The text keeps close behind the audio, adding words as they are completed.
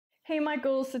Hey my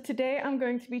girls, so today I'm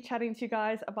going to be chatting to you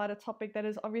guys about a topic that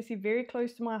is obviously very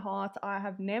close to my heart. I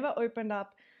have never opened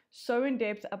up so in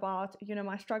depth about,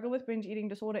 my struggle with binge eating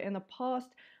disorder in the past,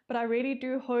 but I really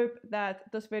do hope that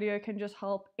this video can just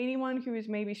help anyone who is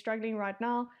maybe struggling right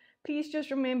now. Please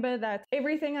just remember that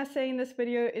everything I say in this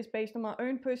video is based on my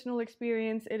own personal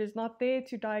experience. It is not there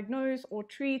to diagnose or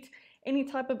treat any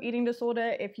type of eating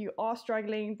disorder. If you are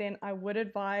struggling, then I would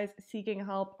advise seeking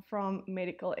help from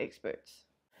medical experts.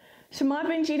 So my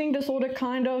binge eating disorder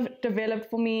kind of developed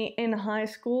for me in high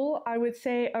school, I would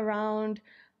say around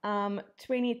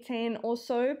 2010 or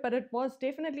so, but it was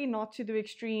definitely not to the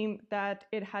extreme that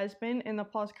it has been in the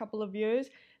past couple of years.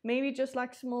 Maybe just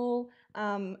like small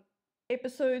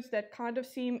episodes that kind of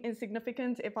seem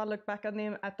insignificant if I look back on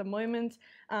them at the moment.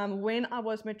 When I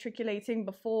was matriculating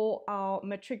before our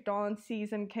matric dance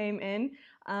season came in,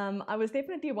 I was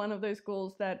definitely one of those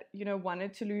girls that,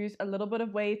 wanted to lose a little bit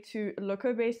of weight to look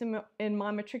her best in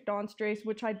my matric dance dress,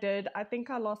 which I did. I think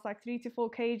I lost like 3 to 4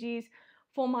 kgs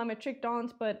for my matric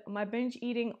dance, but my binge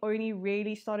eating only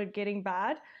really started getting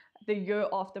bad the year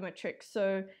after matric.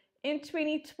 So in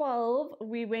 2012,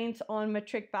 we went on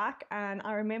matric back, and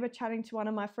I remember chatting to one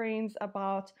of my friends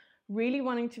about really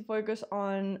wanting to focus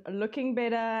on looking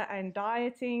better and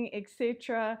dieting,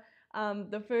 etc.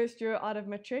 The first year out of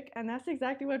matric, and that's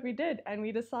exactly what we did. And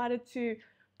we decided to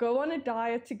go on a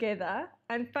diet together.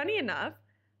 And funny enough,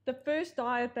 the first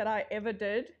diet that I ever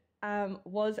did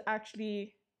was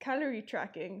actually calorie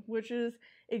tracking, which is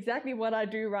exactly what I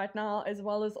do right now, as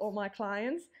well as all my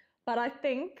clients. But I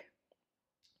think,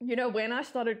 when I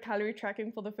started calorie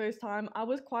tracking for the first time, I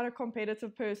was quite a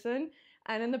competitive person.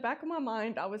 And in the back of my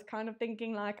mind, I was kind of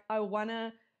thinking like, I want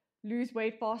to lose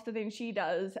weight faster than she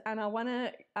does. And I want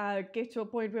to get to a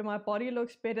point where my body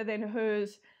looks better than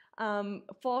hers,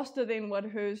 faster than what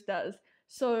hers does.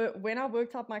 So when I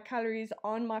worked out my calories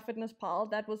on MyFitnessPal,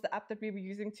 that was the app that we were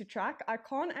using to track. I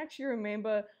can't actually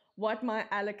remember what my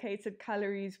allocated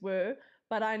calories were,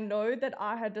 but I know that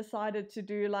I had decided to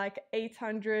do like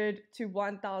 800 to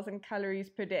 1,000 calories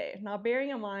per day. Now, bearing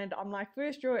in mind, I'm like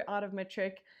first year out of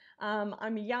matric.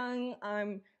 I'm young,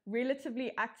 I'm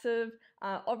relatively active.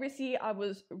 Obviously, I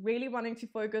was really wanting to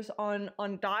focus on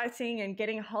dieting and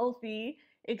getting healthy,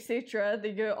 etc. the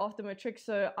year after matric.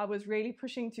 So I was really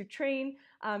pushing to train,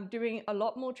 doing a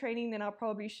lot more training than I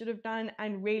probably should have done,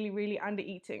 and really under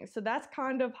eating. So that's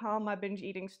kind of how my binge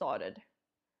eating started.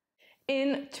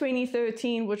 In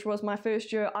 2013, which was my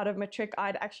first year out of matric,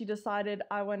 I'd actually decided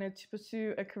I wanted to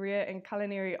pursue a career in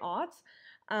culinary arts,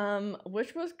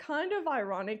 which was kind of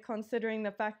ironic considering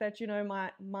the fact that,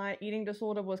 my eating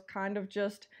disorder was kind of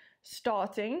just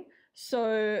starting.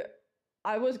 So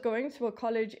I was going to a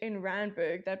college in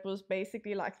Randburg that was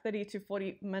basically like 30 to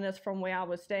 40 minutes from where I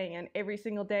was staying. And every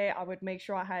single day I would make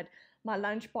sure I had my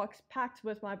lunchbox packed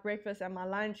with my breakfast and my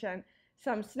lunch and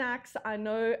some snacks. I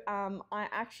know I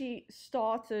actually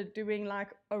started doing like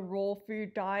a raw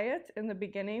food diet in the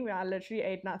beginning where I literally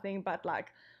ate nothing but like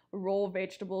raw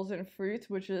vegetables and fruit,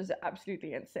 which is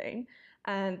absolutely insane.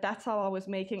 And that's how I was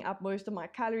making up most of my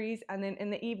calories. And then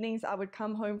in the evenings, I would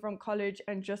come home from college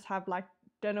and just have like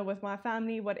dinner with my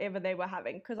family, whatever they were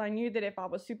having, because I knew that if I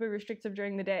was super restrictive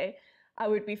during the day, I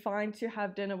would be fine to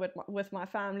have dinner with my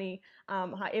family,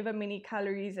 however many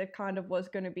calories it kind of was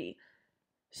going to be.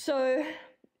 So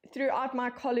throughout my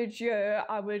college year,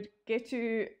 I would get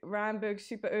to Randburg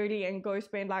super early and go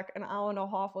spend like an hour and a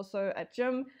half or so at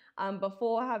gym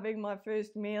before having my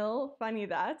first meal. Funny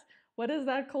that. What is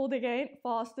that called again?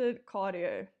 Fasted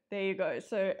cardio. There you go.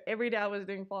 So every day I was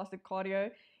doing fasted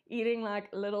cardio, eating like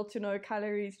little to no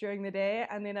calories during the day.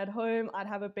 And then at home, I'd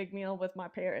have a big meal with my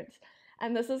parents.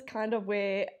 And this is kind of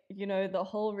where, the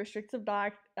whole restrictive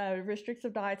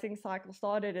dieting cycle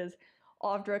started. Is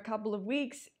after a couple of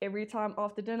weeks, every time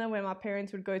after dinner when my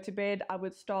parents would go to bed, I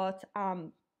would start.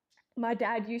 My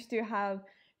dad used to have,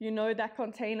 that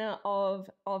container of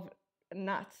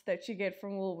nuts that you get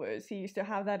from Woolworths. He used to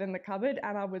have that in the cupboard,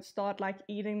 and I would start like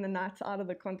eating the nuts out of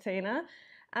the container.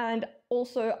 And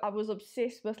also I was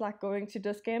obsessed with like going to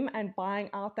Discount and buying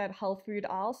out that health food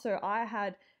aisle. So I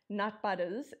had nut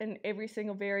butters in every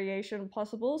single variation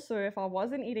possible. So if I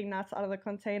wasn't eating nuts out of the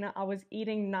container, I was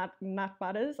eating nut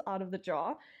butters out of the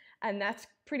jar. And that's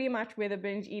pretty much where the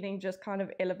binge eating just kind of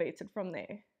elevated from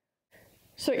there.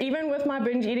 So even with my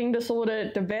binge eating disorder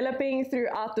developing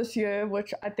throughout this year,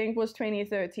 which I think was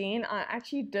 2013, I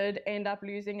actually did end up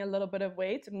losing a little bit of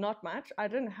weight, not much. I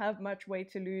didn't have much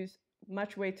weight to lose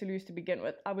to begin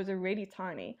with. I was already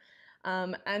tiny.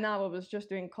 And now I was just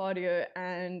doing cardio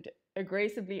and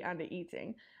aggressively under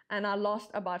eating. and I lost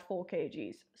about 4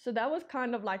 kgs. So that was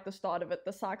kind of like the start of it.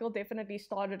 The cycle definitely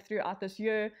started throughout this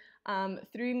year,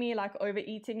 through me like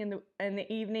overeating in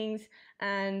the evenings,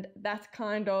 and that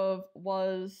kind of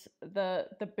was the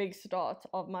big start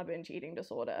of my binge eating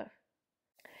disorder.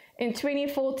 In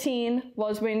 2014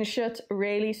 was when shit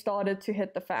really started to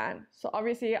hit the fan. So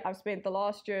obviously I've spent the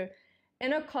last year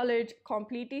in a college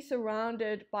completely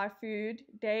surrounded by food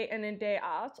day in and day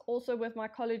out. Also with my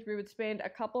college, we would spend a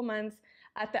couple months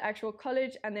at the actual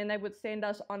college, and then they would send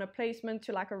us on a placement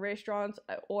to like a restaurant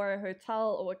or a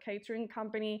hotel or a catering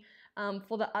company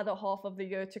for the other half of the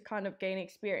year to kind of gain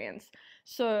experience.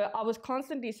 So I was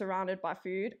constantly surrounded by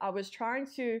food. I was trying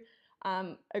to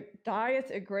diet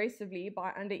aggressively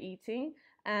by under eating,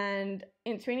 and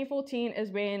in 2014 is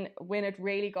when it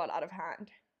really got out of hand.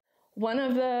 One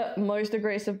of the most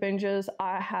aggressive binges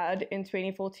I had in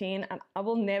 2014, and I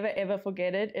will never ever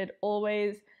forget it. It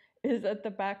always is at the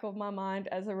back of my mind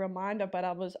as a reminder, but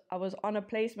I was on a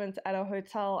placement at a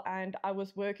hotel, and I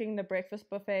was working the breakfast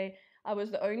buffet. I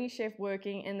was the only chef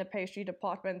working in the pastry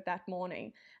department that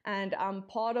morning, and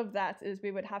part of that is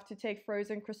we would have to take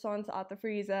frozen croissants out the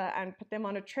freezer and put them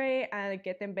on a tray and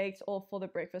get them baked off for the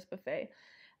breakfast buffet.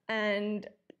 And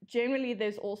generally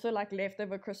there's also like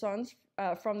leftover croissants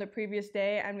from the previous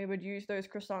day, and we would use those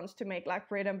croissants to make like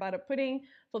bread and butter pudding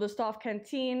for the staff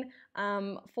canteen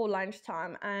for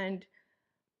lunchtime. And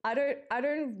I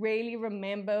don't really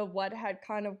remember what had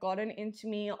kind of gotten into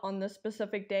me on this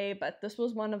specific day, but this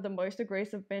was one of the most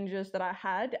aggressive binges that I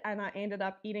had, and I ended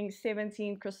up eating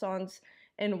 17 croissants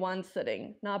in one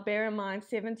sitting. Now bear in mind,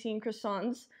 17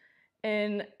 croissants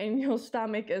in your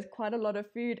stomach is quite a lot of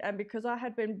food, and because I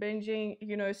had been binging,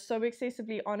 you know, so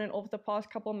excessively on and off the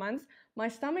past couple months, my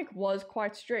stomach was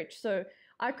quite stretched, so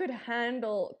I could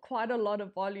handle quite a lot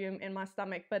of volume in my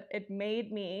stomach, but it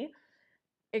made me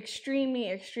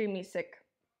extremely sick.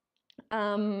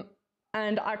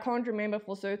 And I can't remember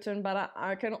for certain, but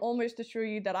I can almost assure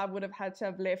you that I would have had to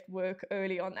have left work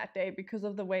early on that day because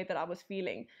of the way that I was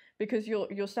feeling, because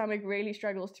your stomach really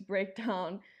struggles to break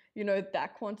down, you know,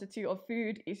 that quantity of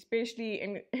food, especially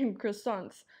in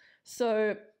croissants.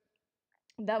 So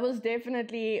that was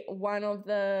definitely one of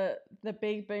the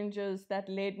big binges that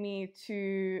led me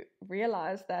to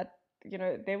realize that, you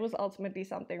know, there was ultimately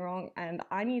something wrong, and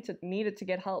I needed to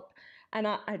get help, and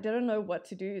I didn't know what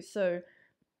to do. So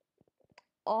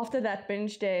after that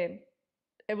binge day,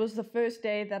 it was the first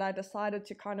day that I decided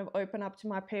to kind of open up to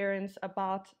my parents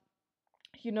about,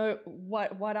 you know,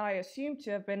 what I assumed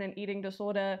to have been an eating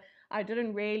disorder. I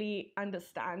didn't really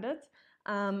understand it.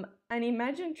 And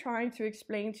imagine trying to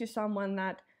explain to someone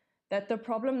that the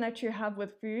problem that you have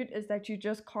with food is that you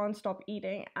just can't stop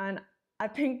eating. And I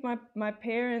think my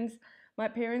parents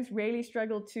really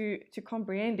struggled to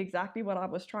comprehend exactly what I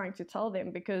was trying to tell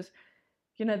them, because,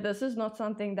 you know, this is not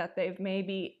something that they've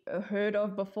maybe heard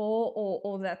of before,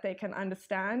 or that they can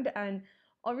understand. And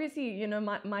obviously, you know,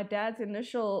 my dad's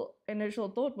initial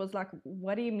thought was like,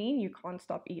 what do you mean you can't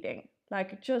stop eating?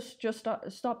 Like, just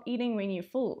stop eating when you're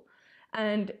full.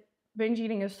 And binge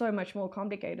eating is so much more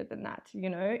complicated than that. You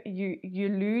know, you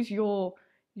lose your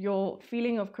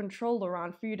feeling of control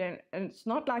around food, and it's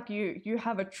not like you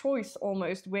have a choice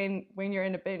almost when you're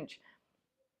in a binge.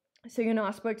 So, you know,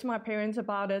 I spoke to my parents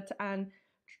about it,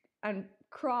 and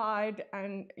cried,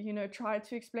 and, you know, tried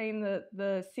to explain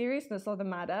the seriousness of the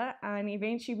matter. And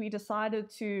eventually we decided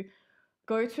to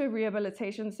go to a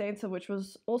rehabilitation center, which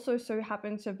was also so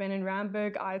happened to have been in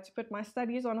Randburg. I had to put my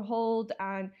studies on hold,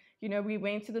 and, you know, we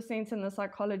went to the center, and the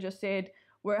psychologist said,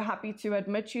 we're happy to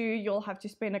admit you, you'll have to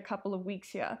spend a couple of weeks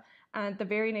here. And the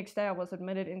very next day I was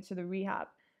admitted into the rehab.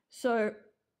 So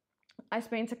I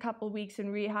spent a couple of weeks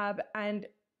in rehab, and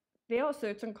there are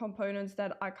certain components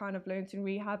that I kind of learned in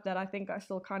rehab that I think I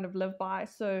still kind of live by.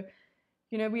 So,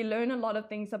 you know, we learn a lot of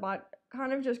things about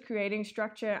kind of just creating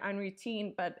structure and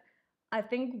routine, but I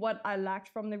think what I lacked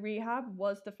from the rehab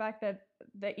was the fact that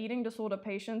the eating disorder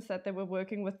patients that they were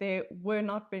working with there were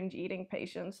not binge eating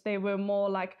patients. They were more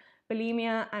like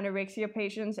bulimia, anorexia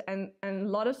patients, and a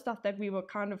lot of stuff that we were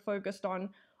kind of focused on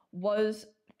was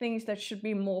things that should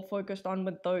be more focused on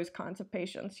with those kinds of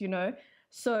patients, you know.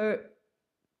 So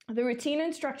the routine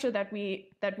and structure that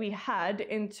we had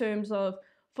in terms of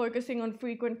focusing on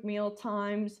frequent meal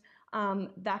times,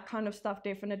 that kind of stuff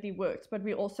definitely worked. But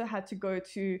we also had to go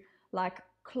to like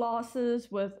classes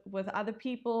with other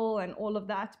people and all of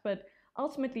that. But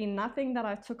ultimately, nothing that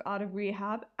I took out of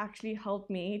rehab actually helped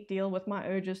me deal with my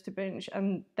urges to binge.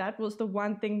 And that was the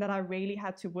one thing that I really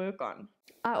had to work on.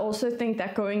 I also think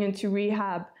that going into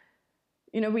rehab,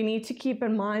 we need to keep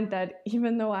in mind that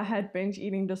even though I had binge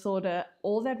eating disorder,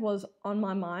 all that was on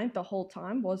my mind the whole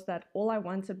time was that all I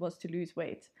wanted was to lose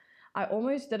weight. I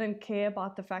almost didn't care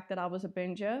about the fact that I was a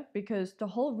binger, because the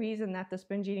whole reason that this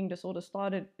binge eating disorder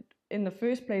started in the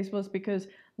first place was because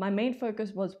my main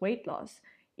focus was weight loss,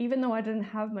 even though I didn't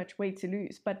have much weight to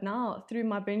lose. But now through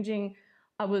my binging,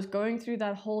 I was going through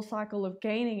that whole cycle of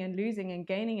gaining and losing and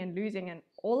gaining and losing. And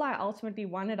all I ultimately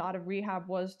wanted out of rehab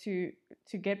was to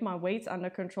get my weights under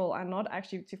control and not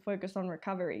actually to focus on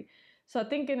recovery. So I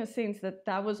think in a sense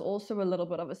that was also a little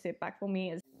bit of a setback for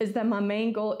me, is that my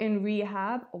main goal in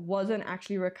rehab wasn't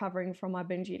actually recovering from my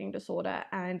binge eating disorder.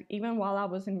 And even while I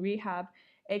was in rehab,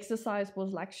 exercise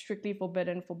was like strictly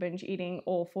forbidden for binge eating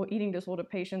or for eating disorder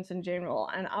patients in general.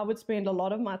 And I would spend a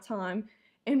lot of my time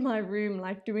in my room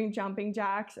like doing jumping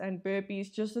jacks and burpees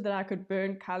just so that I could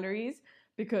burn calories,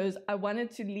 because I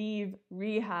wanted to leave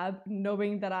rehab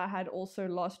knowing that I had also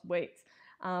lost weight.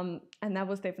 And that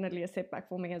was definitely a setback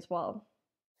for me as well.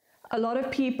 A lot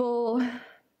of people,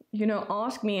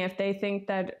 ask me if they think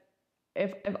that,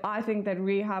 if I think that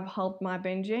rehab helped my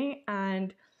binging.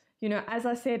 And, as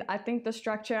I said, I think the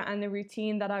structure and the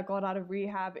routine that I got out of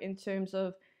rehab in terms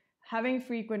of having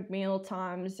frequent meal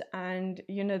times and,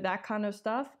 that kind of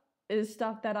stuff is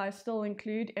stuff that I still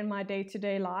include in my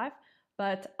day-to-day life.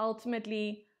 But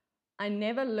ultimately, I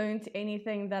never learned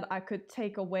anything that I could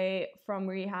take away from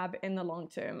rehab in the long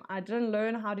term. I didn't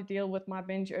learn how to deal with my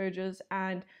binge urges,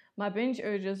 and my binge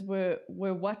urges were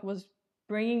what was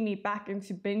bringing me back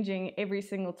into binging every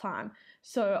single time.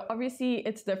 So obviously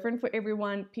it's different for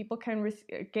everyone. People can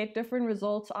get different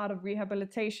results out of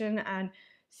rehabilitation and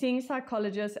seeing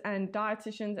psychologists and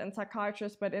dietitians and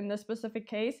psychiatrists, but in this specific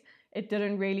case, it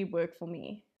didn't really work for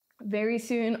me. Very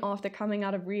soon after coming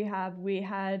out of rehab, we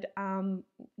had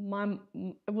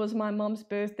it was my mom's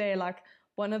birthday, like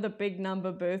one of the big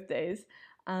number birthdays.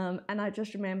 And I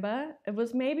just remember it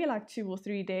was maybe like 2 or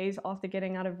 3 days after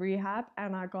getting out of rehab,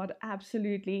 and I got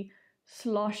absolutely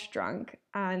slosh drunk.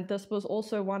 And this was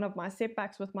also one of my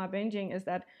setbacks with my binging, is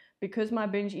that because my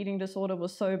binge eating disorder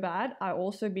was so bad, I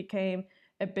also became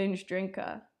a binge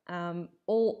drinker.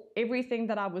 Everything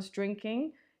that I was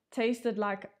drinking tasted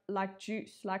like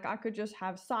juice. Like I could just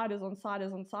have ciders on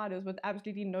ciders on ciders with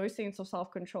absolutely no sense of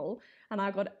self-control, and I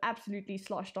got absolutely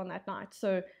sloshed on that night.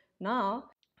 So now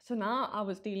I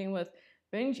was dealing with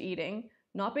binge eating,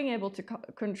 not being able to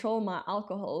control my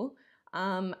alcohol,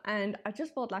 and I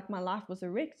just felt like my life was a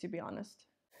wreck, to be honest.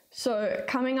 So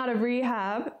coming out of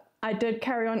rehab, I did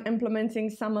carry on implementing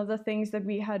some of the things that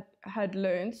we had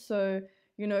learned. So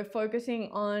focusing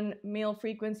on meal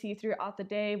frequency throughout the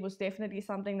day was definitely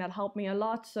something that helped me a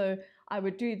lot. So I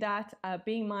would do that,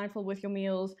 being mindful with your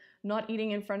meals, not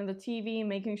eating in front of the TV,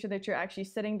 making sure that you're actually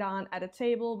sitting down at a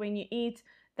table when you eat.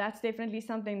 That's definitely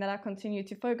something that I continue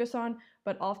to focus on.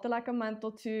 But after like a month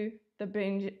or two, the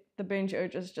binge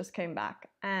urges just came back.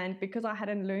 And because I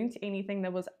hadn't learned anything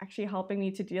that was actually helping me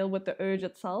to deal with the urge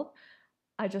itself,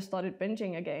 I just started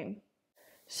binging again.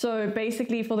 So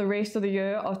basically for the rest of the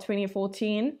year of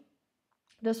 2014,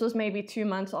 this was maybe 2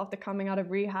 months after coming out of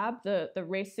rehab, the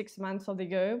rest 6 months of the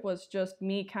year was just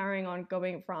me carrying on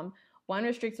going from one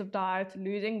restrictive diet,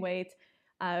 losing weight,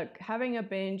 having a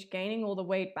binge, gaining all the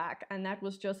weight back. And that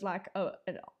was just like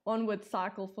an onward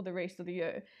cycle for the rest of the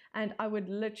year. And I would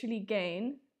literally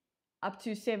gain up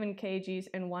to 7 kgs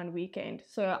in one weekend.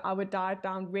 So I would diet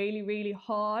down really, really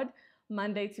hard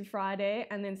Monday to Friday,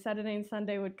 and then Saturday and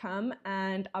Sunday would come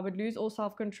and I would lose all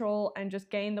self-control and just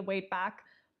gain the weight back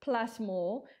plus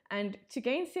more. And to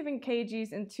gain 7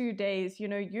 kgs in 2 days,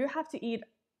 you have to eat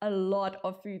a lot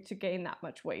of food to gain that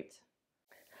much weight.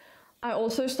 I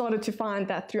also started to find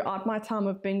that throughout my time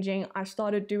of binging, I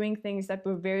started doing things that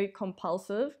were very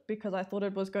compulsive because I thought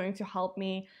it was going to help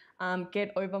me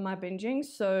get over my binging.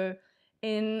 So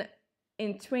in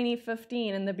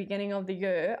 2015, in the beginning of the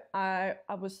year, I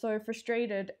was so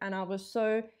frustrated and I was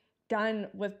so done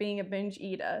with being a binge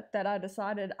eater that I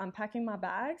decided I'm packing my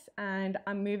bags and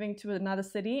I'm moving to another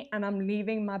city and I'm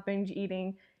leaving my binge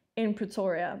eating in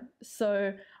Pretoria.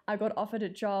 So I got offered a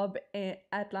job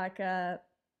at like a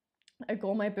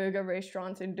gourmet burger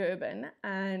restaurant in Durban,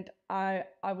 and I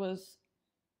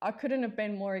couldn't have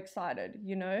been more excited,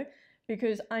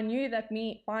 because I knew that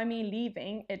by me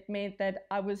leaving, it meant that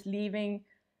I was leaving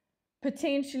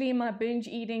potentially my binge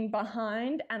eating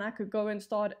behind and I could go and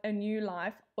start a new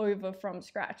life over from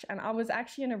scratch. And I was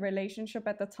actually in a relationship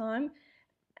at the time.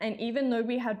 And even though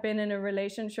we had been in a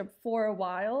relationship for a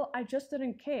while, I just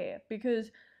didn't care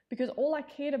because all I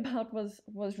cared about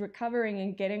was recovering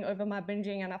and getting over my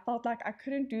binging. And I felt like I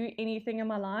couldn't do anything in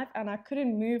my life and I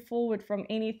couldn't move forward from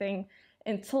anything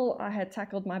until I had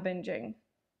tackled my binging.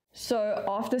 So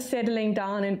after settling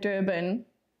down in Durban,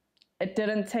 it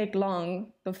didn't take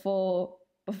long before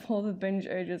the binge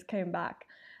urges came back.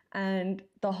 And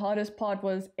the hardest part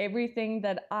was everything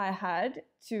that I had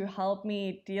to help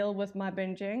me deal with my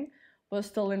binging was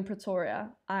still in Pretoria.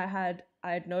 I had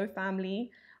no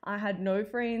family. I had no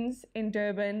friends in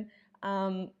Durban.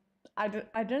 I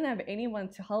didn't have anyone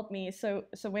to help me. So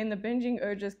when the binging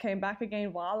urges came back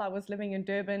again while I was living in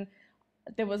Durban,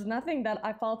 there was nothing that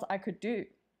I felt I could do.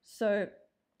 So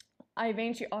I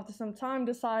eventually, after some time,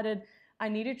 decided I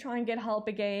need to try and get help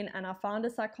again. And I found a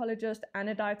psychologist and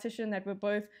a dietitian that were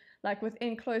both like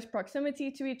within close proximity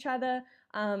to each other.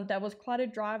 That was quite a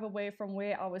drive away from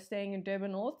where I was staying in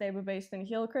Durban North. They were based in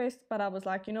Hillcrest, but I was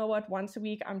like, you know what, once a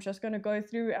week, I'm just going to go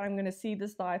through and I'm going to see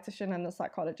this dietitian and the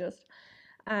psychologist.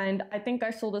 And I think I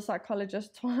saw the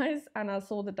psychologist twice and I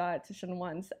saw the dietitian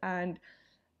once. And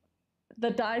the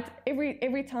diet,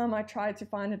 every time I tried to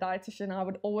find a dietitian, I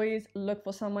would always look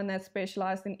for someone that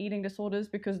specialized in eating disorders,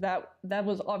 because that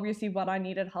was obviously what I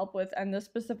needed help with. And this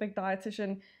specific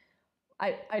dietitian,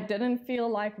 I didn't feel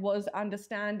like was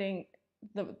understanding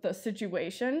the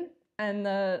situation and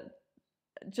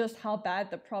just how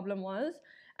bad the problem was.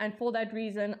 And for that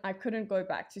reason, I couldn't go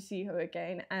back to see her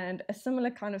again. And a similar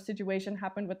kind of situation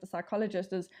happened with the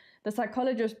psychologist. Is the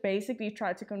psychologist basically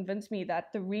tried to convince me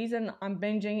that the reason I'm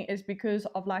binging is because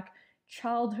of like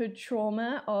childhood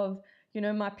trauma of, you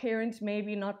know, my parents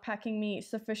maybe not packing me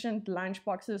sufficient lunch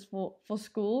boxes for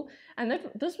school. And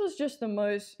this was just the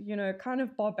most, you know, kind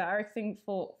of barbaric thing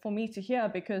for me to hear,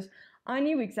 because I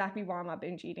knew exactly why my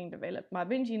binge eating developed. My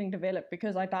binge eating developed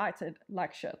because I dieted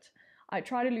like shit. I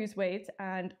tried to lose weight,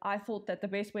 and I thought that the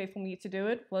best way for me to do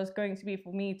it was going to be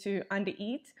for me to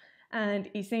undereat. And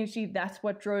essentially that's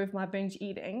what drove my binge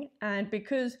eating. And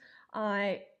because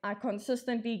I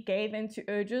consistently gave into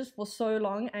urges for so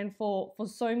long and for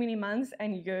so many months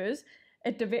and years,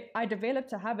 I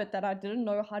developed a habit that I didn't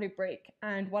know how to break.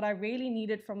 And what I really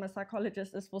needed from a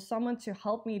psychologist is for someone to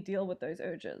help me deal with those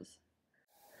urges.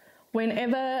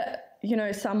 Whenever, you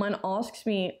know, someone asks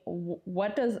me,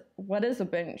 what is a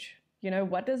binge? You know,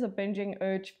 what does a binging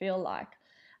urge feel like?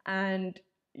 And,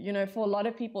 you know, for a lot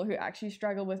of people who actually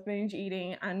struggle with binge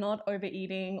eating and not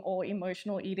overeating or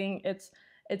emotional eating, it's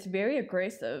very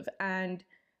aggressive. And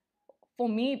for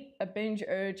me, a binge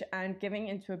urge and giving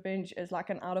into a binge is like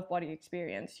an out-of-body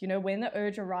experience. You know, when the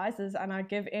urge arises and I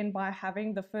give in by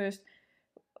having the first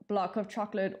block of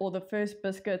chocolate or the first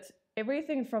biscuits,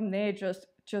 everything from there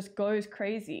just goes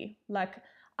crazy. Like,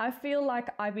 I feel like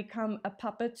I become a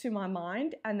puppet to my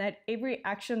mind, and that every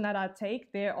action that I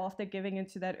take thereafter giving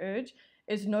into that urge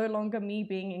is no longer me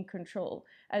being in control.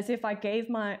 As if I gave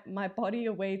my body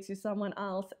away to someone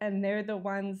else and they're the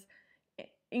ones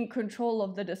in control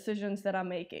of the decisions that I'm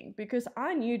making. Because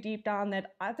I knew deep down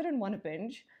that I didn't want to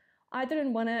binge. I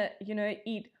didn't want to, you know,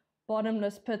 eat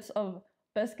bottomless pits of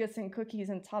biscuits and cookies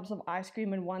and tubs of ice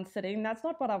cream in one sitting. That's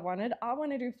not what I wanted. I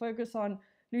wanted to focus on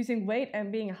losing weight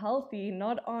and being healthy,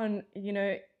 not on, you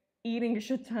know, eating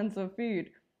shit tons of food.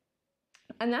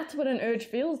 And that's what an urge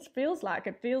feels like.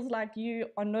 It feels like you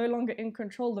are no longer in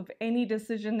control of any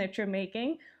decision that you're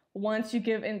making once you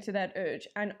give into that urge.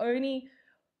 And only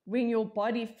when your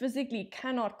body physically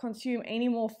cannot consume any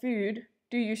more food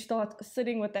do you start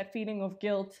sitting with that feeling of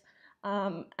guilt,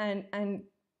 and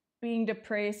being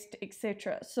depressed,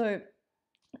 etc. So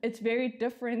it's very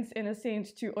different in a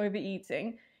sense to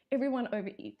overeating. Everyone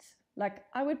overeats. Like,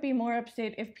 I would be more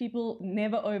upset if people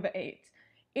never overate.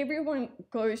 Everyone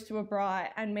goes to a braai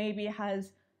and maybe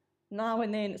has now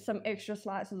and then some extra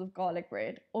slices of garlic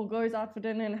bread, or goes out for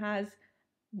dinner and has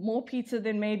more pizza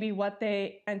than maybe what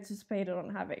they anticipated on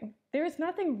having. There is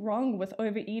nothing wrong with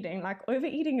overeating. Like,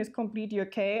 overeating is completely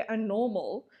okay and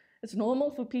normal. It's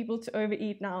normal for people to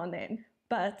overeat now and then.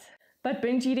 But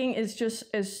binge eating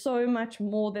is so much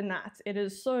more than that.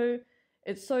 It's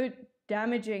so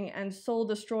damaging and soul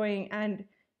destroying, and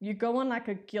you go on like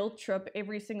a guilt trip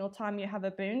every single time you have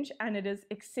a binge, and it is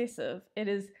excessive. It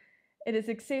is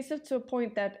excessive to a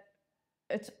point that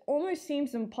it almost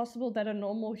seems impossible that a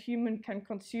normal human can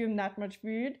consume that much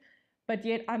food, but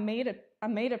yet I made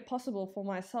it possible for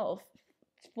myself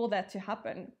for that to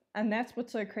happen. And that's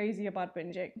what's so crazy about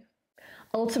binging.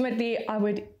 Ultimately, I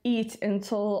would eat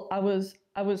until I was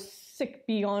sick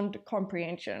beyond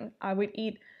comprehension. I would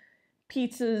eat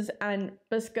pizzas and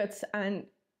biscuits, and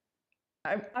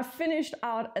I finished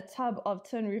out a tub of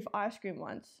tin roof ice cream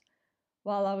once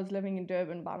while I was living in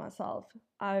Durban by myself.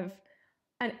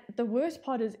 And the worst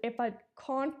part is, if I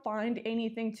can't find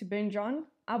anything to binge on,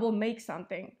 I will make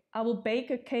something. I will bake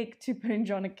a cake to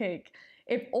binge on a cake.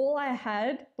 If all I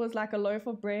had was like a loaf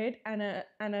of bread and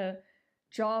a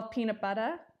jar of peanut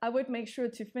butter, I would make sure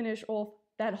to finish off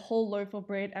that whole loaf of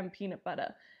bread and peanut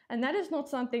butter. And that is not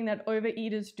something that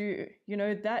overeaters do. You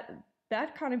know,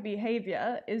 that kind of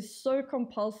behavior is so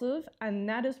compulsive, and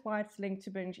that is why it's linked to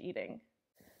binge eating.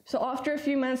 So after a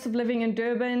few months of living in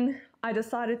Durban, I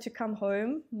decided to come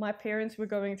home. My parents were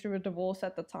going through a divorce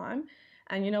at the time.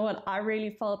 And you know what? I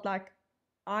really felt like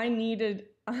I needed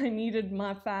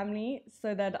my family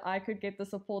so that I could get the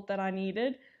support that I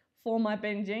needed for my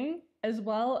binging, as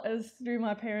well as through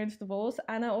my parents' divorce.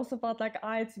 And I also felt like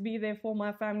I had to be there for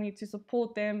my family to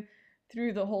support them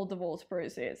through the whole divorce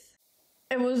process.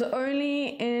 It was only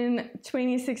in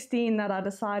 2016 that I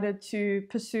decided to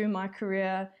pursue my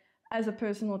career as a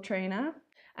personal trainer.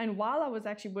 And while I was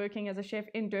actually working as a chef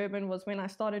in Durban was when I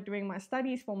started doing my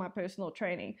studies for my personal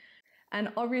training. And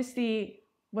obviously,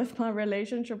 with my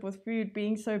relationship with food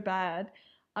being so bad,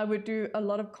 I would do a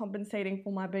lot of compensating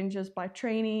for my binges by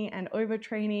training and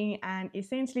overtraining. And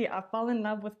essentially, I fell in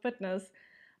love with fitness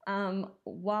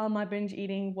while my binge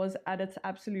eating was at its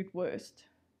absolute worst.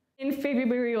 In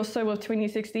February or so of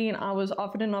 2016, I was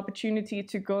offered an opportunity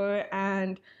to go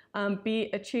and be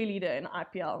a cheerleader in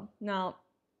IPL. Now,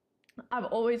 I've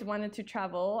always wanted to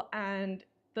travel, and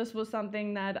this was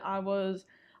something that I was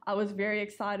very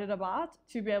excited about,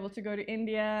 to be able to go to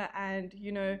India and,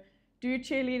 you know, do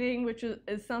cheerleading, which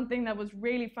is something that was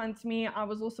really fun to me. I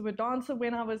was also a dancer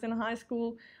when I was in high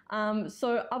school,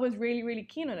 so I was really, really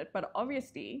keen on it. But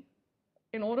obviously,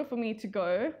 in order for me to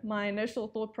go, my initial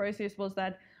thought process was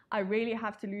that I really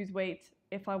have to lose weight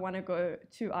if I want to go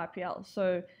to IPL.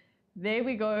 So there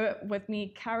we go with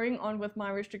me carrying on with my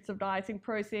restrictive dieting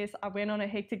process. I went on a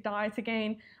hectic diet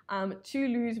again to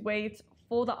lose weight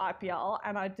for the IPL,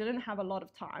 and I didn't have a lot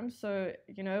of time. So,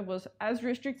 you know, it was as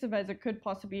restrictive as it could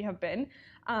possibly have been.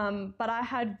 But I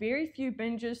had very few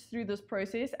binges through this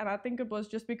process, and I think it was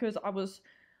just because I was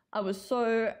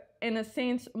so, in a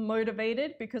sense,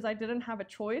 motivated, because I didn't have a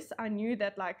choice. I knew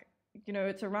that, like, you know,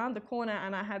 it's around the corner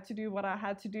and I had to do what I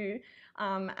had to do.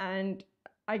 And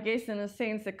I guess in a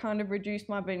sense, it kind of reduced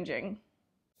my binging.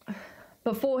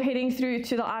 Before heading through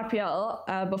to the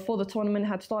IPL, before the tournament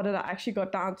had started, I actually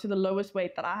got down to the lowest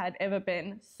weight that I had ever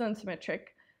been since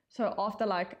matric. So after,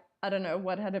 like, I don't know,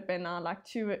 what had it been now, like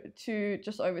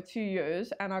just over 2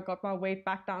 years, and I got my weight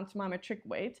back down to my matric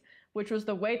weight, which was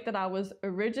the weight that I was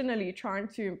originally trying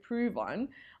to improve on.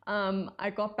 I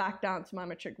got back down to my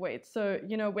matric weight. So,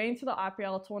 you know, went to the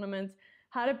IPL tournament,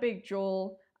 had a big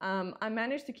draw. I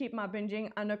managed to keep my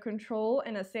binging under control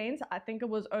in a sense. I think it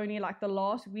was only like the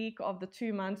last week of the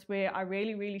 2 months where I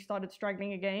really, really started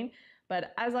struggling again.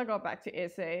 But as I got back to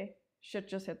SA, shit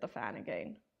just hit the fan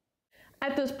again.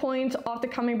 At this point, after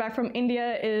coming back from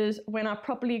India, is when I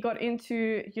properly got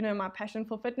into, you know, my passion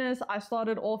for fitness. I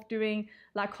started off doing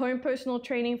like home personal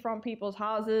training from people's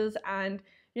houses, and,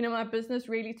 you know, my business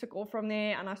really took off from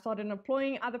there, and I started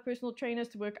employing other personal trainers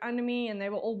to work under me, and they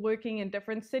were all working in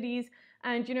different cities.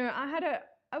 And, you know,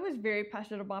 I was very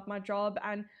passionate about my job,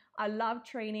 and I loved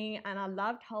training and I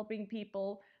loved helping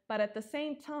people. But at the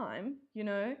same time, you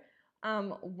know,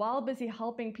 while busy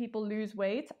helping people lose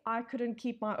weight, I couldn't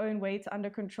keep my own weight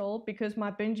under control because my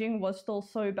binging was still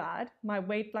so bad. My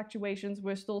weight fluctuations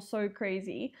were still so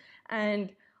crazy.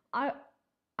 And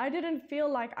I didn't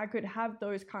feel like I could have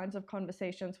those kinds of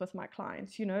conversations with my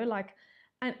clients, you know, like,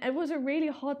 and it was a really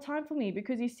hard time for me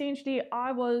because essentially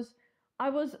I was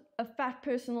a fat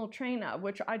personal trainer,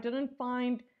 which I didn't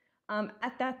find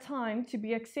at that time to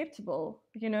be acceptable.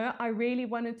 You know, I really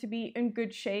wanted to be in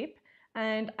good shape,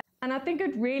 and I think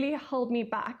it really held me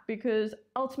back because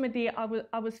ultimately I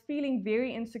was feeling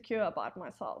very insecure about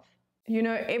myself. You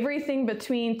know, everything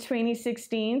between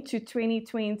 2016 to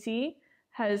 2020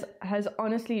 has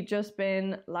honestly just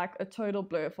been like a total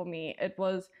blur for me. It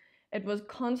was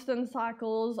constant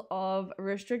cycles of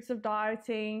restrictive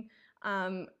dieting,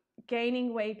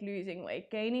 gaining weight, losing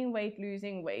weight, gaining weight,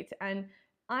 losing weight. And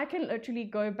I can literally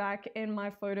go back in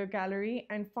my photo gallery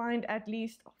and find at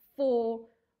least 4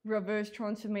 reverse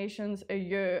transformations a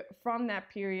year from that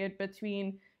period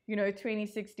between, you know,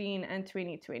 2016 and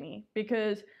 2020,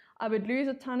 because I would lose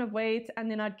a ton of weight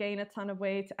and then I'd gain a ton of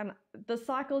weight, and the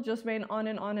cycle just went on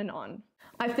and on and on.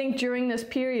 I think during this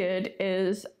period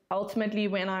is ultimately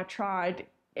when I tried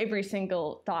every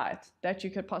single diet that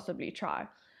you could possibly try,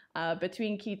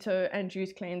 between keto and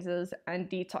juice cleanses and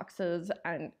detoxes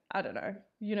and I don't know,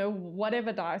 you know,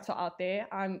 whatever diets are out there.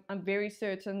 I'm very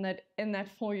certain that in that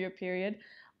 4-year period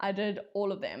I did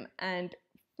all of them, and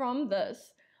from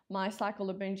this my cycle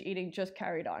of binge eating just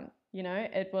carried on. You know,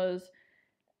 it was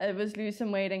It was lose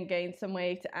some weight and gain some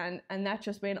weight, and that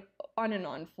just went on and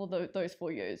on for those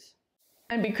 4 years.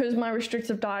 And because my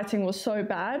restrictive dieting was so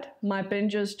bad, my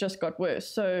binges just got worse.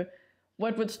 So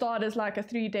what would start as like a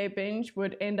 3-day binge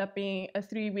would end up being a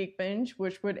 3-week binge,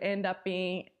 which would end up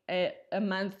being a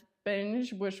month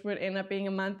binge, which would end up being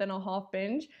a month and a half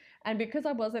binge. And because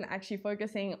I wasn't actually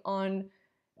focusing on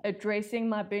addressing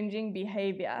my binging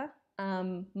behavior,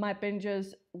 my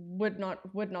binges would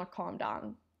not calm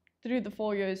down. Through the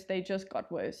 4 years, they just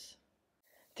got worse.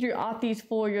 Throughout these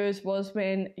 4 years was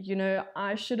when,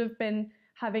 I should have been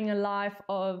having a life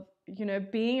of,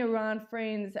 being around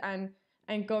friends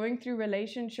and going through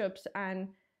relationships and,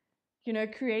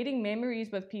 creating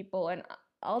memories with people. And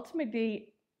ultimately,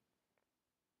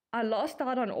 I lost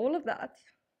out on all of that.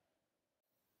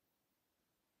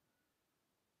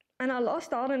 And I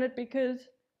lost out on it because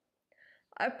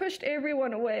I pushed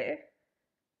everyone away.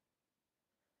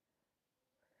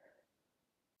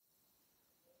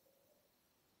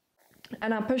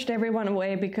 And I pushed everyone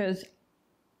away because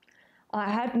I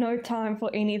had no time for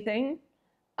anything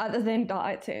other than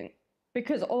dieting.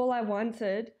 Because all I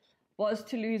wanted was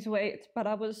to lose weight, but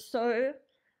I was so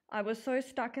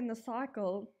stuck in the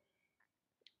cycle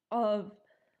of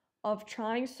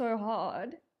trying so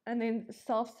hard and then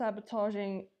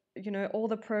self-sabotaging, all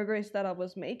the progress that I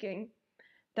was making,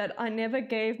 that I never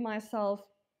gave myself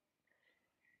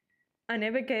an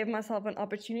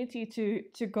opportunity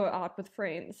to go out with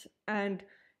friends and,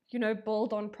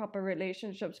 build on proper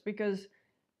relationships, because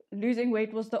losing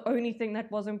weight was the only thing that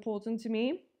was important to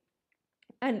me.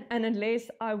 And unless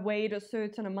I weighed a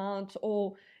certain amount,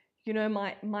 or,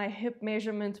 my hip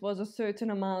measurement was a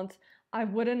certain amount, I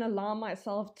wouldn't allow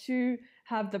myself to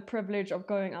have the privilege of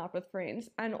going out with friends.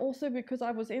 And also because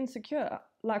I was insecure.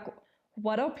 Like,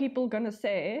 what are people going to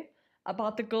say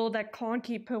about the girl that can't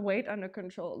keep her weight under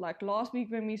control? Like last week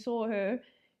when we saw her,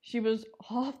 she was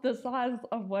half the size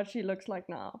of what she looks like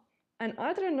now. And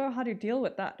I didn't know how to deal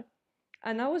with that.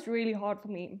 And that was really hard for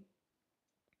me.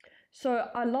 So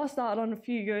I lost out on a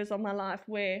few years of my life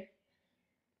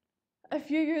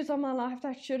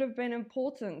that should have been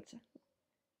important.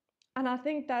 And I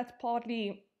think that's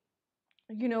partly,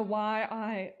 why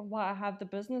I have the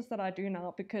business that I do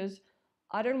now, because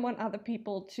I don't want other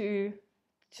people to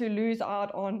lose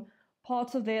out on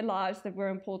parts of their lives that were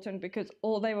important, because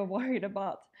all they were worried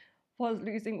about was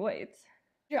losing weight.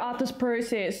 Throughout this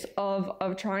process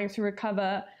of trying to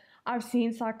recover, I've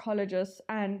seen psychologists,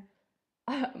 and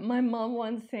my mom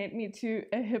once sent me to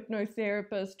a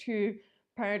hypnotherapist who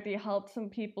apparently helped some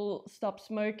people stop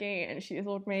smoking, and she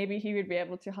thought maybe he would be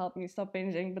able to help me stop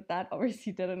binging, but that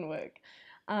obviously didn't work.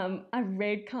 I've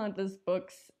read countless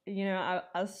books.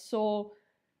 I saw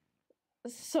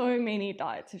so many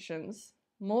dietitians,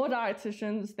 more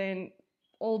dietitians than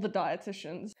all the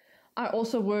dietitians. I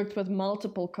also worked with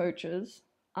multiple coaches.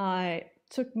 I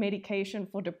took medication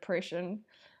for depression.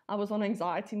 I was on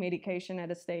anxiety medication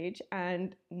at a stage,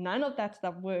 and none of that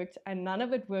stuff worked, and none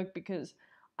of it worked because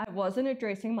I wasn't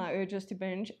addressing my urges to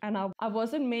binge, and I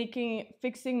wasn't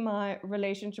fixing my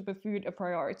relationship with food a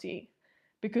priority,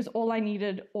 because all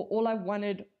I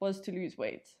wanted was to lose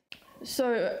weight.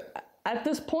 So at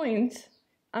this point,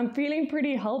 I'm feeling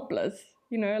pretty helpless,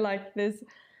 like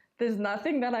there's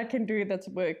nothing that I can do that's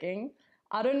working.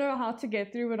 I don't know how to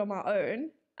get through it on my own.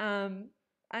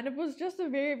 And it was just a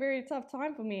very, very tough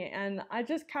time for me. And I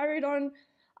just carried on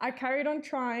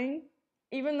trying,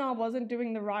 even though I wasn't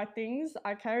doing the right things.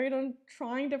 I carried on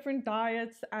trying different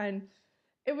diets, and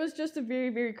it was just a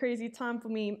very, very crazy time for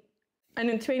me. And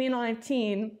in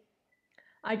 2019,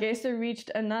 I guess I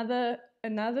reached another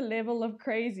level of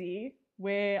crazy,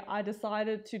 where I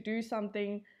decided to do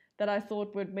something that I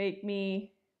thought would make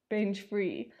me binge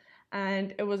free.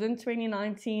 And it was in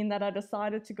 2019 that I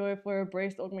decided to go for a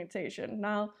breast augmentation.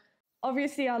 Now,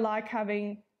 obviously I like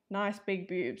having nice big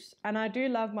boobs, and I do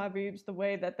love my boobs the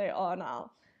way that they are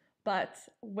now. But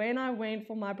when I went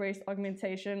for my breast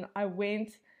augmentation, I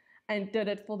went and did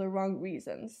it for the wrong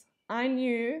reasons. I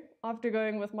knew after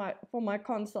going for my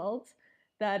consult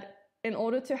that in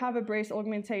order to have a breast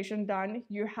augmentation done,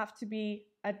 you have to be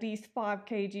at least 5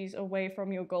 kgs away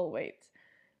from your goal weight.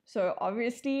 So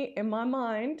obviously in my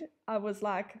mind, I was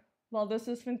like, well, this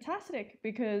is fantastic,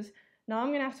 because now I'm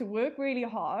going to have to work really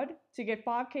hard to get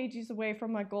 5 kgs away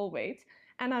from my goal weight.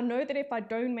 And I know that if I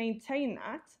don't maintain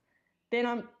that,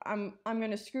 then I'm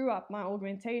going to screw up my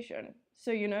augmentation.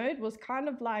 So, it was kind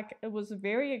of like, it was a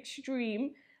very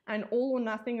extreme and all or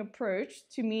nothing approach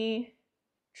to me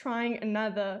trying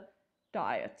another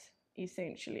diet,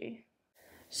 essentially.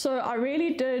 So I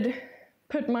really did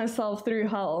put myself through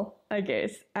hell, I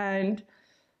guess. And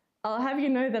I'll have you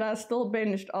know that I still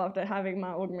binged after having my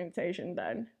augmentation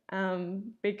done.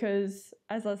 Because,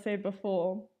 as I said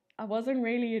before, I wasn't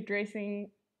really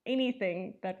addressing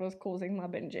anything that was causing my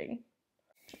binging.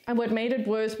 And what made it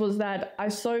worse was that I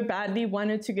so badly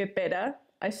wanted to get better.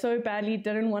 I so badly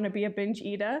didn't want to be a binge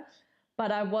eater,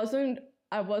 but I wasn't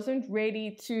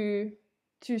ready to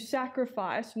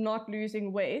sacrifice not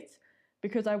losing weight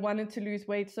because I wanted to lose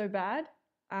weight so bad.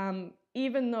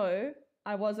 Even though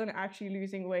I wasn't actually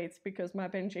losing weight because my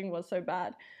binging was so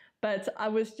bad. But I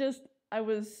was I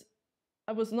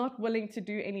was not willing to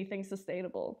do anything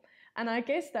sustainable. And I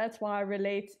guess that's why I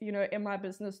relate, in my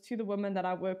business to the women that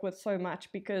I work with so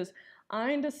much, because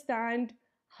I understand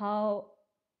how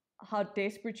how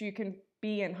desperate you can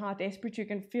be and how desperate you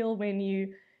can feel when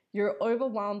you're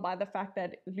overwhelmed by the fact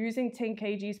that losing 10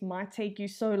 kgs might take you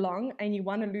so long and you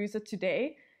want to lose it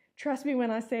today. Trust me when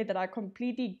I say that I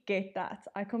completely get that.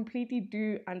 I completely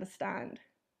do understand.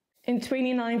 In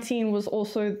 2019 was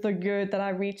also the year that I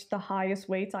reached the highest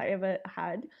weight I ever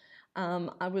had.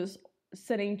 I was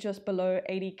sitting just below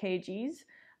 80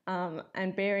 kgs,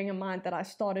 and bearing in mind that I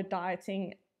started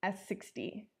dieting at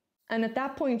 60. And at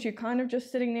that point, you're kind of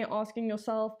just sitting there asking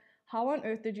yourself, how on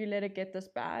earth did you let it get this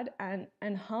bad?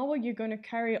 And how are you going to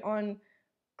carry on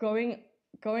going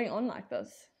going on like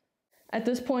this? At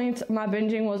this point, my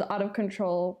binging was out of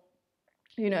control.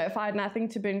 If I had nothing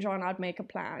to binge on, I'd make a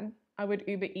plan. I would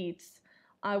Uber Eats.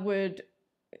 I would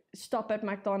stop at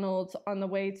McDonald's on the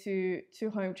way to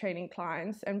home training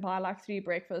clients and buy like 3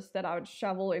 breakfasts that I would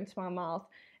shovel into my mouth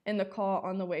in the car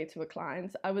on the way to a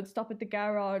client. I would stop at the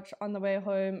garage on the way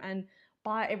home and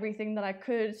buy everything that I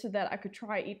could so that I could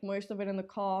try eat most of it in the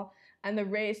car, and the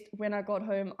rest when I got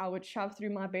home I would shove through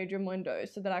my bedroom window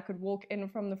so that I could walk in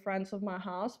from the front of my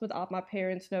house without my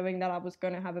parents knowing that I was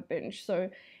going to have a binge. So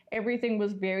everything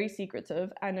was very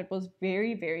secretive and it was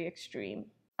very, very extreme.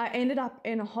 I ended up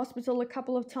in a hospital a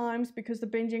couple of times because the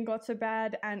binging got so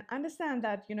bad, and understand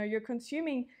that, you're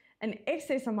consuming an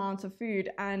excess amount of food,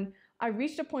 and I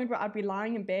reached a point where I'd be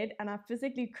lying in bed and I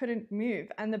physically couldn't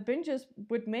move, and the binges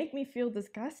would make me feel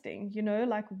disgusting.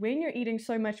 Like when you're eating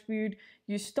so much food,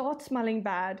 you start smelling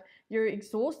bad, you're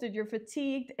exhausted, you're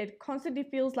fatigued, it constantly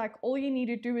feels like all you need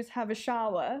to do is have a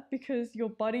shower because your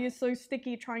body is so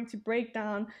sticky trying to break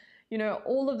down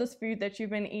all of this food that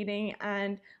you've been eating.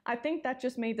 And I think that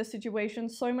just made the situation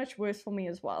so much worse for me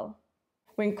as well.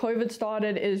 When COVID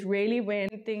started is really when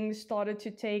things started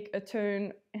to take a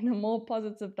turn in a more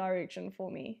positive direction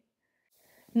for me.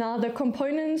 Now, the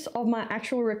components of my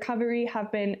actual recovery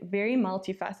have been very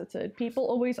multifaceted. People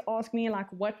always ask me, like,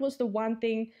 what was the one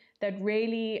thing that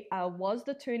really was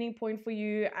the turning point for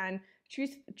you? And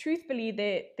truthfully,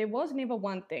 there was never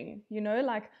one thing,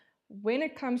 like when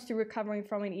it comes to recovering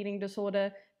from an eating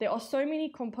disorder, there are so many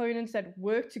components that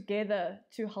work together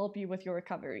to help you with your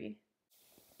recovery.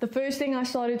 The first thing I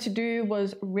started to do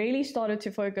was really started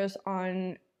to focus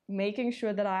on making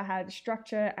sure that I had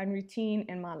structure and routine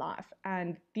in my life.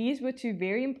 And these were 2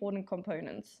 very important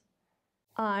components.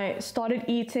 I started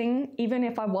eating even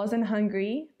if I wasn't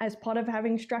hungry. As part of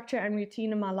having structure and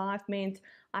routine in my life meant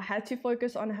I had to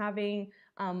focus on having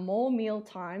more meal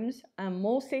times,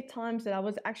 more set times that I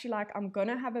was actually like, I'm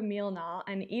gonna have a meal now.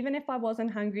 And even if I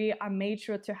wasn't hungry, I made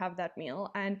sure to have that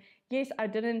meal. And yes, I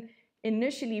didn't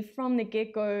initially from the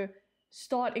get-go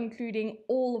start including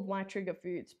all of my trigger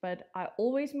foods, but I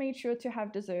always made sure to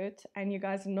have dessert. And you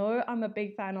guys know I'm a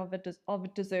big fan of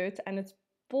dessert, and it's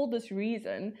for this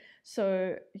reason.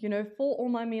 So, for all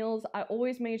my meals, I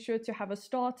always made sure to have a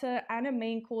starter and a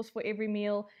main course for every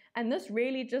meal. And this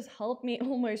really just helped me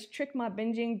almost trick my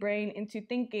binging brain into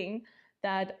thinking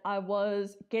that I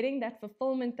was getting that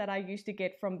fulfillment that I used to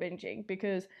get from binging,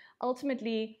 because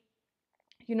ultimately,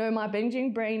 my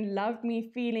binging brain loved me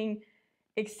feeling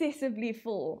excessively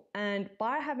full. And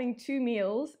by having 2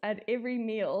 meals at every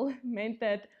meal meant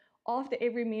that after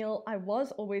every meal, I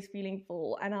was always feeling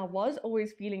full and I was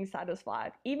always feeling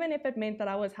satisfied, even if it meant that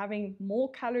I was having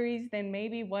more calories than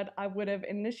maybe what I would have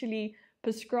initially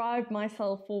prescribed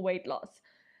myself for weight loss.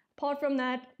 Apart from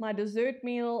that, my dessert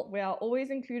meal, where I always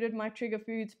included my trigger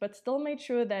foods, but still made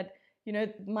sure that,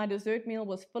 my dessert meal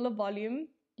was full of volume.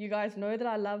 You guys know that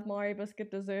I love Mario Biscuit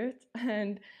dessert,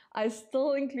 and I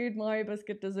still include Mario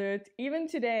Biscuit dessert. Even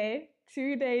today, 2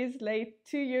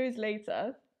 years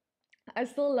later, I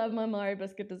still love my Mario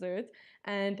Biscuit dessert.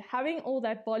 And having all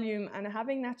that volume and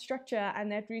having that structure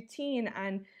and that routine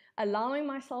and allowing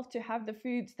myself to have the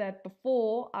foods that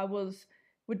before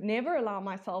would never allow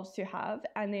myself to have,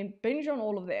 and then binge on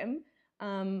all of them,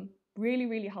 really,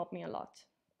 really helped me a lot.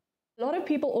 A lot of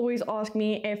people always ask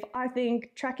me if I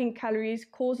think tracking calories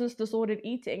causes disordered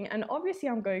eating, and obviously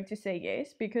I'm going to say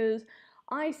yes, because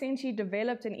I essentially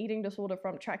developed an eating disorder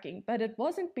from tracking, but it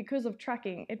wasn't because of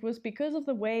tracking, it was because of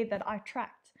the way that I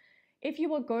tracked. If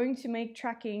you are going to make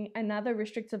tracking another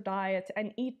restrictive diet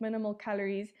and eat minimal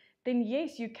calories, then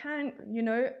yes, you can,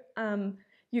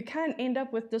 you can end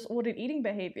up with disordered eating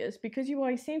behaviors because you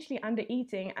are essentially under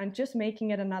eating and just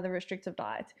making it another restrictive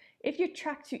diet. If you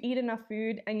track to eat enough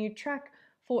food and you track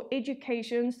for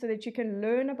education so that you can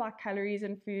learn about calories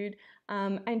and food,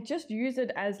 and just use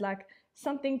it as like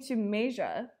something to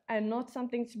measure and not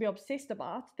something to be obsessed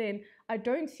about, then I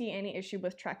don't see any issue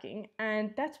with tracking.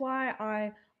 And that's why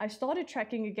I started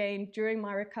tracking again during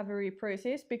my recovery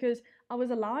process, because I was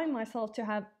allowing myself to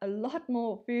have a lot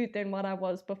more food than what I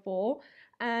was before.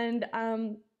 And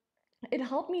it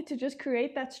helped me to just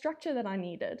create that structure that I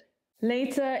needed.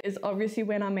 Later is obviously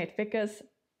when I met Vickers.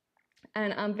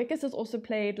 And Vickers has also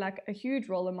played like a huge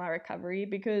role in my recovery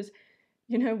because,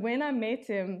 when I met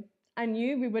him, I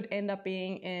knew we would end up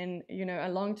being in, a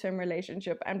long-term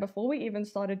relationship. And before we even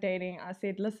started dating, I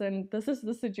said, listen, this is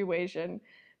the situation.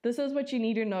 This is what you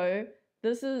need to know.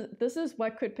 This is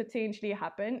what could potentially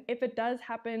happen. If it does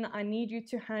happen, I need you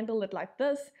to handle it like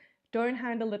this. Don't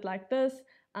handle it like this.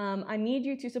 I need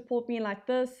you to support me like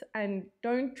this, and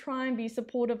don't try and be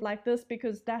supportive like this,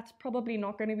 because that's probably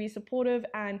not going to be supportive.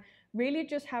 And really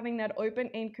just having that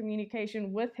open-end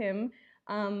communication with him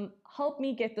helped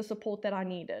me get the support that I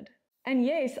needed. And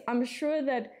yes, I'm sure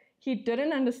that he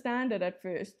didn't understand it at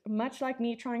first, much like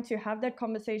me trying to have that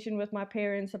conversation with my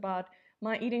parents about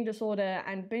my eating disorder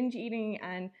and binge eating.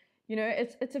 And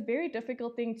it's a very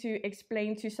difficult thing to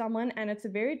explain to someone, and it's a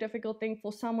very difficult thing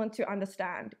for someone to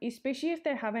understand, especially if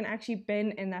they haven't actually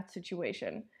been in that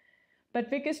situation. But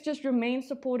Vickers just remained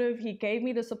supportive. He gave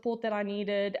me the support that I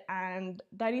needed, and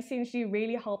that essentially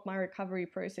really helped my recovery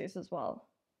process as well.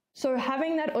 So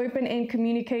having that open-end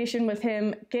communication with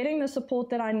him, getting the support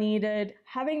that I needed,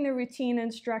 having the routine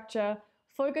and structure,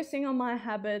 focusing on my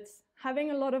habits,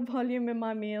 having a lot of volume in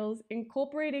my meals,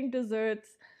 incorporating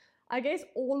desserts, I guess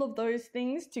all of those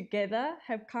things together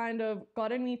have kind of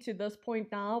gotten me to this point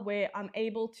now where I'm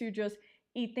able to just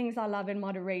eat things I love in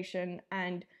moderation.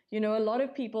 And, a lot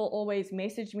of people always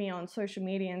message me on social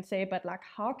media and say, but like,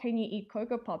 how can you eat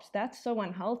Cocoa Pops? That's so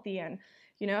unhealthy. And,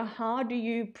 how do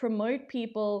you promote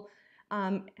people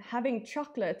having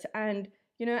chocolate? And,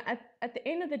 at the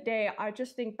end of the day, I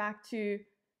just think back to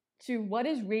what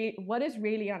is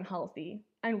really unhealthy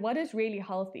and what is really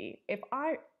healthy.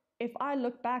 If I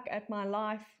look back at my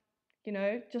life,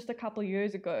 just a couple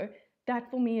years ago, that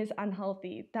for me is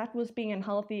unhealthy. That was being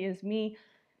unhealthy, is me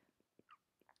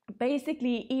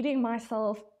basically eating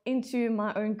myself into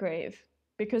my own grave,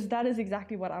 because that is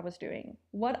exactly what I was doing.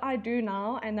 What I do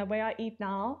now and the way I eat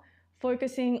now,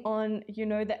 focusing on,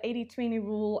 the 80-20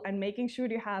 rule and making sure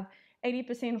to have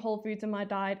 80% whole foods in my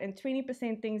diet and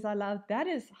 20% things I love, that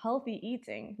is healthy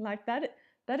eating. Like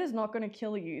that is not going to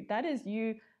kill you. That is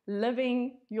you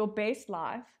living your best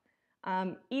life,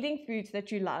 eating foods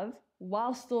that you love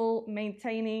while still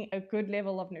maintaining a good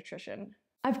level of nutrition.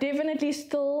 I've definitely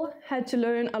still had to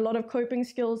learn a lot of coping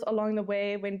skills along the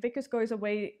way. When Vickers goes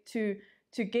away to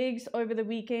gigs over the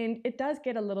weekend, it does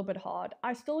get a little bit hard.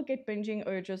 I still get binging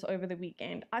urges over the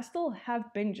weekend. I still have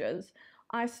binges.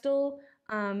 I still,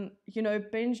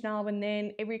 binge now and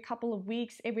then, every couple of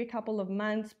weeks, every couple of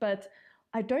months, but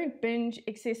I don't binge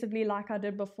excessively like I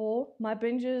did before. My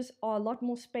binges are a lot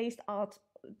more spaced out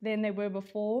than they were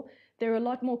before. They're a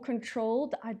lot more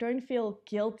controlled. I don't feel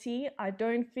guilty. I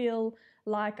don't feel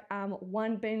like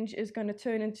one binge is going to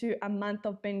turn into a month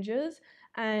of binges.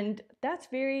 And that's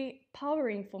very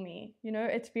empowering for me.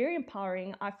 It's very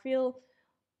empowering. I feel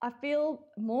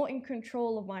more in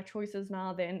control of my choices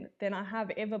now than I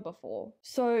have ever before.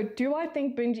 So do I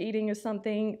think binge eating is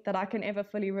something that I can ever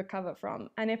fully recover from?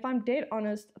 And if I'm dead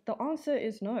honest, the answer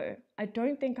is no. I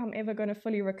don't think I'm ever going to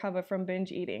fully recover from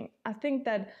binge eating. I think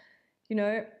that,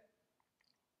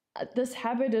 this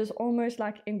habit is almost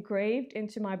like engraved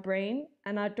into my brain,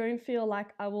 and I don't feel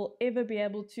like I will ever be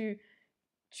able to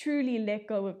truly let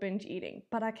go of binge eating,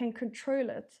 but I can control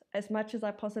it as much as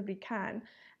I possibly can.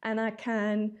 And I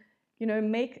can,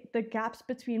 make the gaps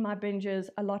between my binges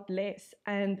a lot less.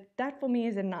 And that for me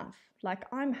is enough. Like,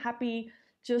 I'm happy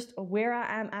just where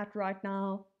I am at right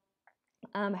now.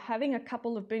 Having a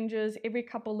couple of binges every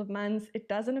couple of months, it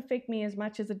doesn't affect me as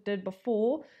much as it did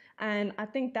before. And I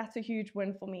think that's a huge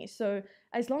win for me. So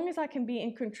as long as I can be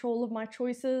in control of my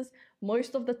choices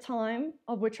most of the time,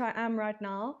 of which I am right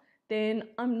now, then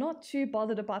I'm not too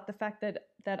bothered about the fact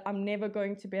that I'm never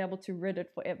going to be able to rid it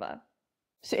forever.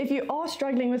 So if you are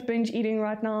struggling with binge eating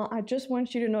right now, I just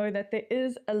want you to know that there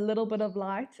is a little bit of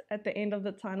light at the end of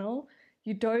the tunnel.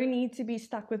 You don't need to be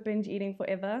stuck with binge eating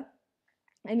forever.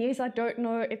 And yes, I don't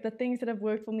know if the things that have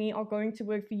worked for me are going to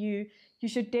work for you. You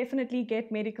should definitely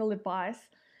get medical advice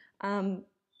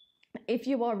if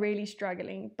you are really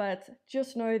struggling. But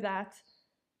just know that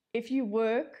if you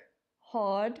work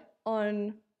hard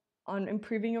on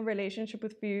improving your relationship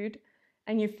with food,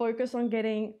 and you focus on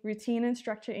getting routine and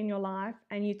structure in your life,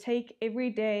 and you take every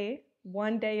day,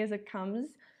 one day as it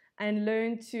comes, and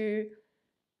learn to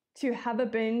have a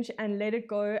binge and let it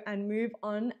go and move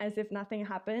on as if nothing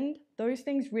happened, those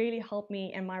things really help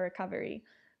me in my recovery.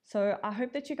 So I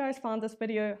hope that you guys found this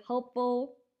video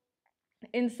helpful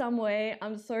in some way.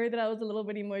 I'm sorry that I was a little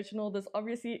bit emotional. This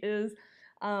obviously is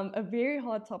a very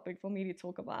hard topic for me to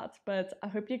talk about, but I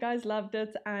hope you guys loved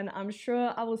it, and I'm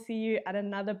sure I will see you at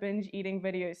another binge eating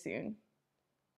video soon.